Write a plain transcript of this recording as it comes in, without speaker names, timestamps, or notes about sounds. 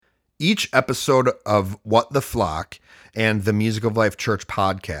Each episode of What the Flock and the Music of Life Church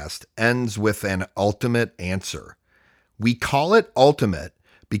podcast ends with an ultimate answer. We call it ultimate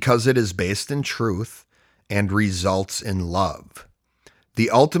because it is based in truth and results in love.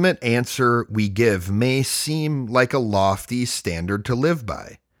 The ultimate answer we give may seem like a lofty standard to live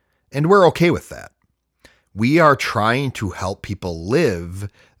by, and we're okay with that. We are trying to help people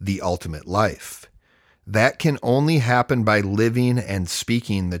live the ultimate life. That can only happen by living and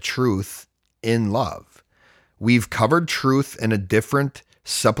speaking the truth in love. We've covered truth in a different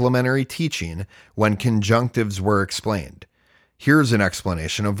supplementary teaching when conjunctives were explained. Here's an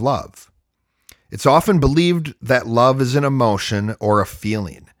explanation of love. It's often believed that love is an emotion or a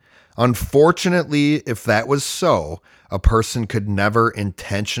feeling. Unfortunately, if that was so, a person could never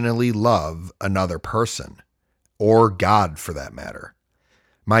intentionally love another person, or God for that matter.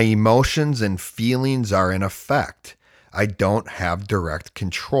 My emotions and feelings are in effect. I don't have direct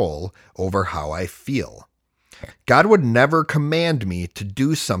control over how I feel. God would never command me to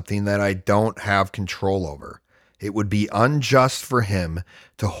do something that I don't have control over. It would be unjust for him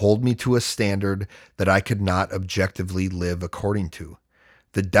to hold me to a standard that I could not objectively live according to.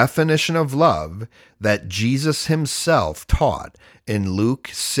 The definition of love that Jesus himself taught in Luke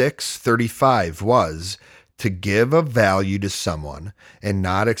 6:35 was to give a value to someone and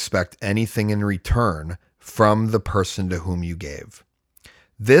not expect anything in return from the person to whom you gave.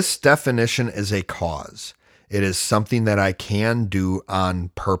 This definition is a cause. It is something that I can do on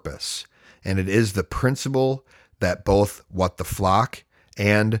purpose, and it is the principle that both What the Flock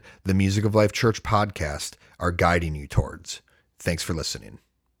and the Music of Life Church podcast are guiding you towards. Thanks for listening.